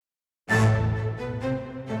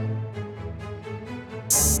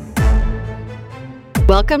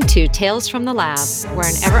Welcome to Tales from the Lab, where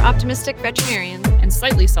an ever-optimistic veterinarian and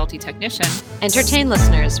slightly salty technician entertain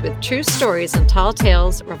listeners with true stories and tall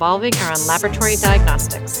tales revolving around laboratory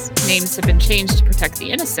diagnostics. Names have been changed to protect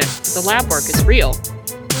the innocent, but the lab work is real.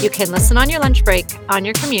 You can listen on your lunch break, on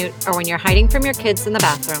your commute, or when you're hiding from your kids in the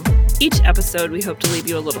bathroom. Each episode, we hope to leave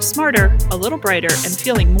you a little smarter, a little brighter, and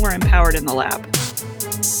feeling more empowered in the lab.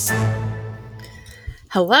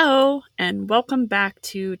 Hello, and welcome back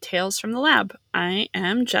to Tales from the Lab. I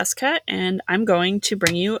am Jessica, and I'm going to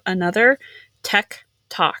bring you another tech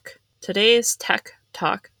talk. Today's tech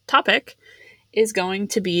talk topic is going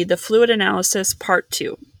to be the fluid analysis part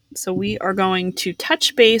 2. So we are going to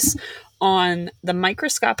touch base on the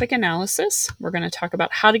microscopic analysis. We're going to talk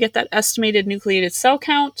about how to get that estimated nucleated cell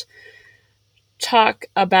count, talk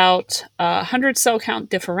about 100 cell count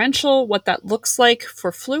differential, what that looks like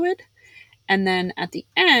for fluid. And then at the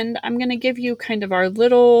end, I'm going to give you kind of our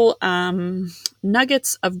little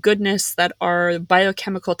nuggets of goodness that are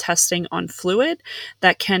biochemical testing on fluid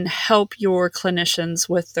that can help your clinicians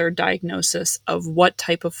with their diagnosis of what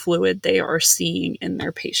type of fluid they are seeing in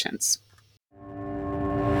their patients.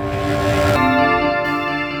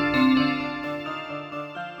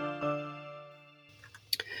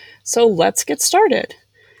 So let's get started.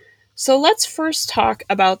 So let's first talk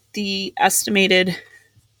about the estimated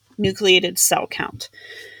nucleated cell count.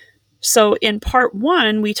 So in part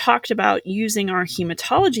 1, we talked about using our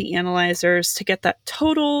hematology analyzers to get that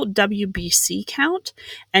total WBC count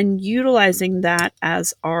and utilizing that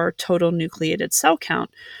as our total nucleated cell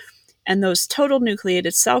count. And those total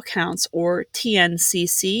nucleated cell counts, or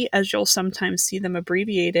TNCC, as you'll sometimes see them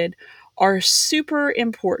abbreviated, are super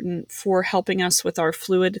important for helping us with our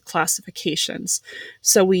fluid classifications.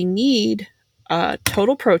 So we need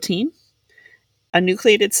total protein, a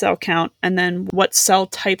nucleated cell count, and then what cell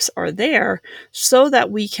types are there so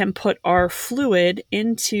that we can put our fluid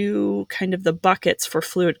into kind of the buckets for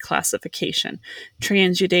fluid classification: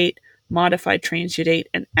 transudate, modified transudate,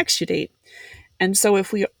 and exudate. And so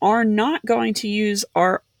if we are not going to use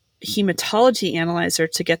our hematology analyzer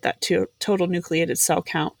to get that total nucleated cell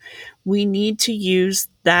count, we need to use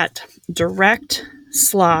that direct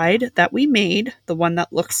slide that we made, the one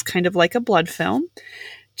that looks kind of like a blood film,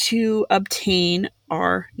 to obtain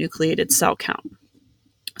our nucleated cell count.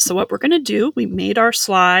 So what we're going to do, we made our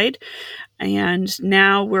slide, and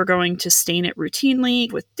now we're going to stain it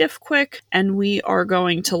routinely with Diff Quick, and we are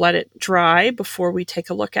going to let it dry before we take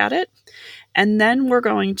a look at it. And then we're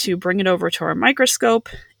going to bring it over to our microscope,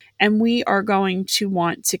 and we are going to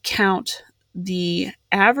want to count the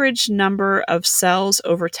average number of cells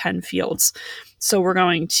over 10 fields. So we're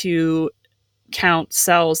going to count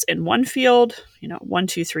cells in one field, 1,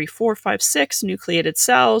 2, 3, 4, 5, 6 nucleated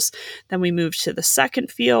cells. Then we move to the second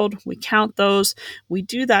field. We count those. We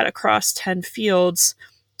do that across 10 fields,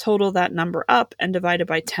 total that number up, and divide it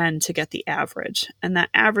by 10 to get the average. And that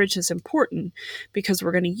average is important because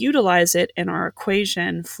we're going to utilize it in our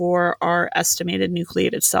equation for our estimated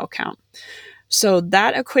nucleated cell count. So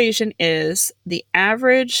that equation is the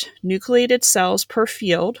average nucleated cells per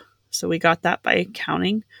field. So we got that by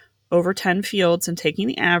counting over 10 fields and taking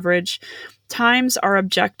the average, times our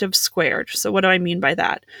objective squared. So what do I mean by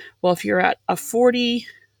that? Well, if you're at a 40x,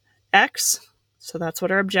 so that's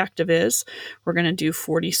what our objective is, we're going to do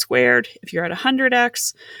 40 squared. If you're at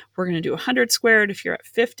 100x, we're going to do 100 squared. If you're at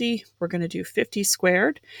 50, we're going to do 50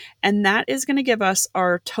 squared. And that is going to give us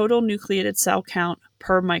our total nucleated cell count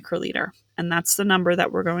per microliter. And that's the number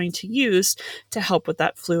that we're going to use to help with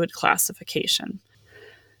that fluid classification.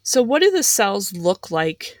 So what do the cells look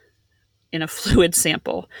like in a fluid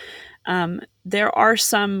sample? There are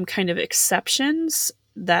some kind of exceptions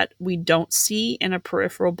that we don't see in a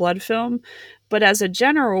peripheral blood film, but as a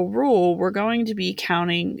general rule, we're going to be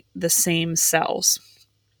counting the same cells.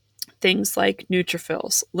 Things like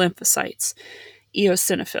neutrophils, lymphocytes,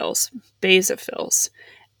 eosinophils, basophils,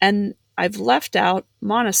 and I've left out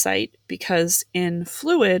monocyte because in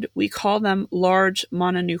fluid, we call them large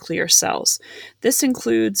mononuclear cells. This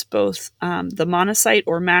includes both the monocyte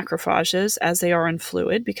or macrophages, as they are in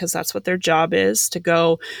fluid, because that's what their job is, to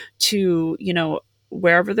go to,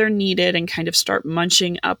 wherever they're needed and kind of start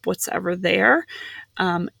munching up what's ever there.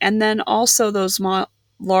 And then also those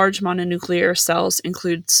large mononuclear cells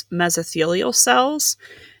includes mesothelial cells.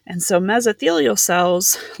 And so mesothelial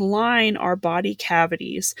cells line our body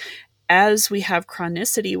cavities. As we have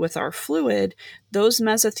chronicity with our fluid, those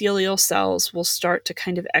mesothelial cells will start to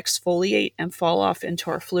kind of exfoliate and fall off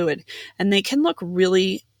into our fluid. And they can look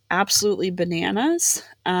really absolutely bananas.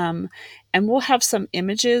 And we'll have some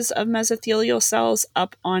images of mesothelial cells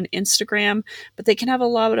up on Instagram, but they can have a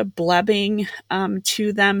lot of blebbing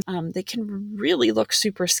to them. They can really look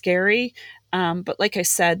super scary. But like I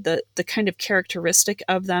said, the kind of characteristic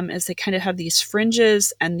of them is they kind of have these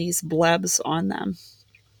fringes and these blebs on them.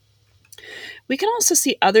 We can also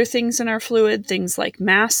see other things in our fluid, things like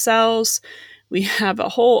mast cells. We have a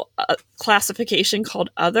whole classification called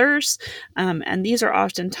others, and these are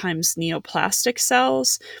oftentimes neoplastic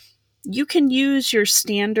cells. You can use your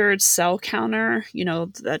standard cell counter,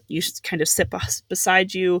 that you kind of sit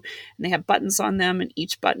beside you, and they have buttons on them, and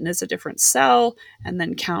each button is a different cell, and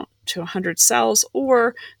then count to 100 cells.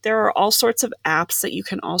 Or there are all sorts of apps that you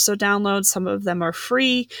can also download. Some of them are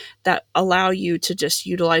free that allow you to just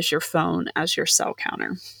utilize your phone as your cell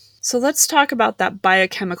counter. So let's talk about that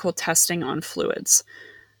biochemical testing on fluids.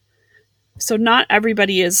 So not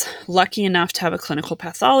everybody is lucky enough to have a clinical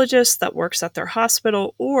pathologist that works at their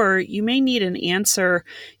hospital, or you may need an answer,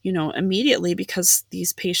 immediately, because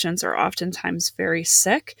these patients are oftentimes very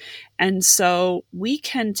sick. And so we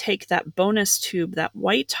can take that bonus tube, that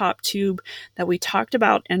white top tube that we talked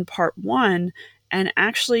about in part 1, and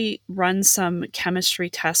actually run some chemistry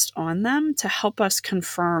tests on them to help us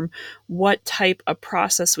confirm what type of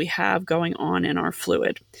process we have going on in our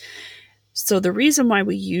fluid. So the reason why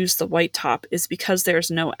we use the white top is because there's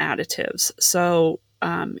no additives. So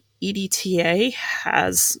EDTA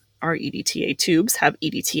our EDTA tubes have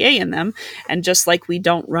EDTA in them. And just like we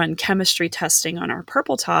don't run chemistry testing on our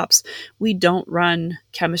purple tops, we don't run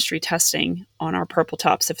chemistry testing on our purple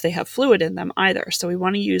tops if they have fluid in them either. So we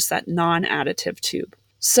want to use that non-additive tube.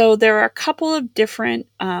 So there are a couple of different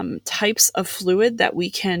types of fluid that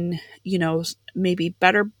we can, maybe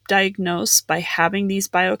better diagnose by having these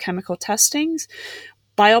biochemical testings.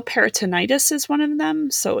 Bioperitonitis is one of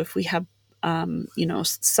them. So if we have,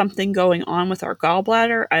 something going on with our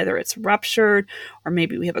gallbladder, either it's ruptured or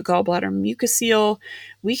maybe we have a gallbladder mucocele,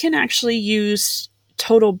 we can actually use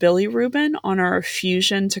total bilirubin on our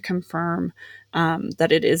effusion to confirm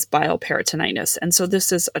that it is bioperitonitis. And so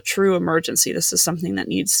this is a true emergency. This is something that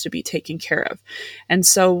needs to be taken care of. And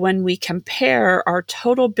so when we compare our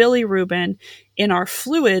total bilirubin in our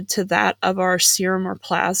fluid to that of our serum or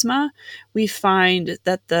plasma, we find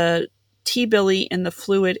that the T-bili in the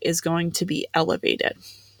fluid is going to be elevated.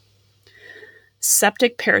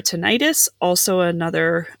 Septic peritonitis, also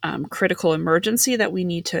another critical emergency that we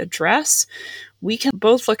need to address. We can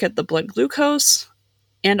both look at the blood glucose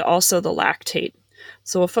and also the lactate.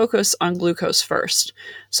 So we'll focus on glucose first.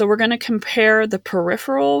 So we're going to compare the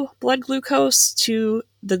peripheral blood glucose to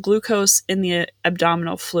the glucose in the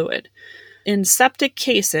abdominal fluid. In septic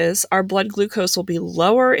cases, our blood glucose will be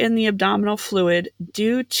lower in the abdominal fluid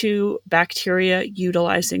due to bacteria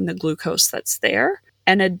utilizing the glucose that's there,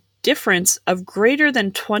 and a difference of greater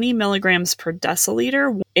than 20 milligrams per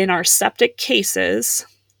deciliter in our septic cases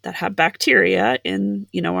that have bacteria in,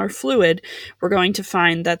 our fluid. We're going to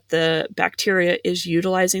find that the bacteria is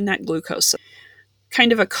utilizing that glucose.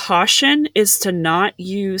 Kind of a caution is to not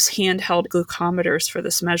use handheld glucometers for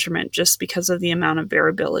this measurement, just because of the amount of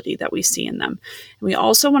variability that we see in them. And we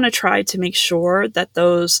also want to try to make sure that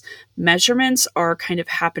those measurements are kind of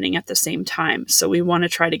happening at the same time. So we want to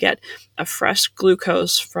try to get a fresh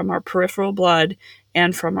glucose from our peripheral blood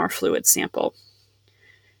and from our fluid sample.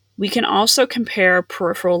 We can also compare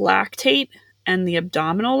peripheral lactate and the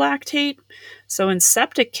abdominal lactate. So in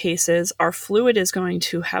septic cases, our fluid is going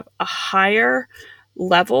to have a higher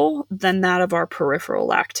level than that of our peripheral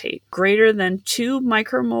lactate. Greater than 2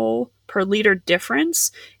 micromole per liter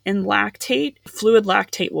difference in lactate, fluid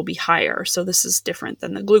lactate will be higher. So this is different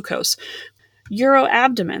than the glucose.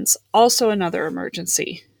 Uroabdomens, also another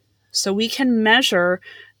emergency. So we can measure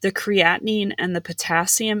the creatinine and the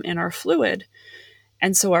potassium in our fluid.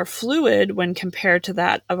 And so our fluid, when compared to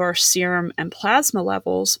that of our serum and plasma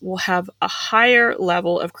levels, will have a higher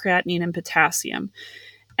level of creatinine and potassium.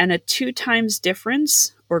 And a 2 times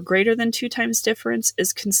difference, or greater than 2 times difference,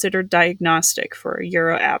 is considered diagnostic for a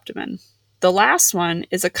uroabdomen. The last one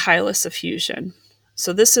is a chylous effusion.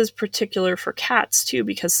 So this is particular for cats too,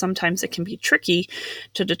 because sometimes it can be tricky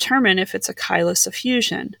to determine if it's a chylous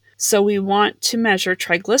effusion. So we want to measure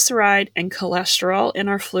triglyceride and cholesterol in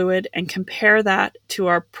our fluid and compare that to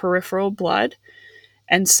our peripheral blood.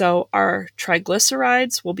 And so our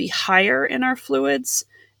triglycerides will be higher in our fluids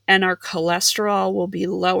and our cholesterol will be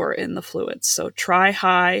lower in the fluids. So tri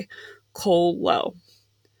high, chol low.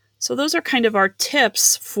 So those are kind of our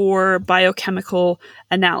tips for biochemical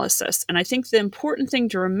analysis. And I think the important thing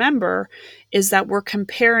to remember is that we're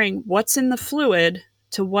comparing what's in the fluid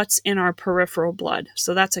to what's in our peripheral blood.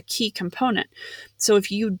 So that's a key component. So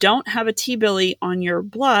if you don't have a T-bili on your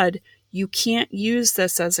blood, you can't use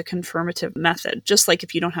this as a confirmative method, just like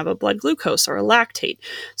if you don't have a blood glucose or a lactate.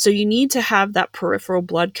 So you need to have that peripheral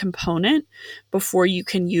blood component before you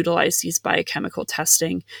can utilize these biochemical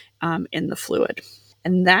testing in the fluid.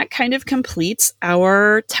 And that kind of completes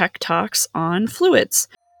our tech talks on fluids.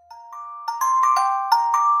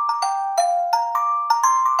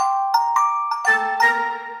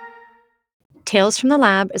 Tales from the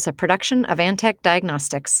Lab is a production of Antec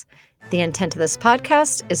Diagnostics. The intent of this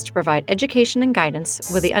podcast is to provide education and guidance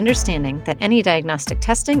with the understanding that any diagnostic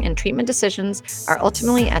testing and treatment decisions are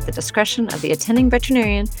ultimately at the discretion of the attending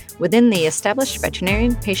veterinarian within the established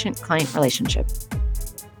veterinarian-patient-client relationship.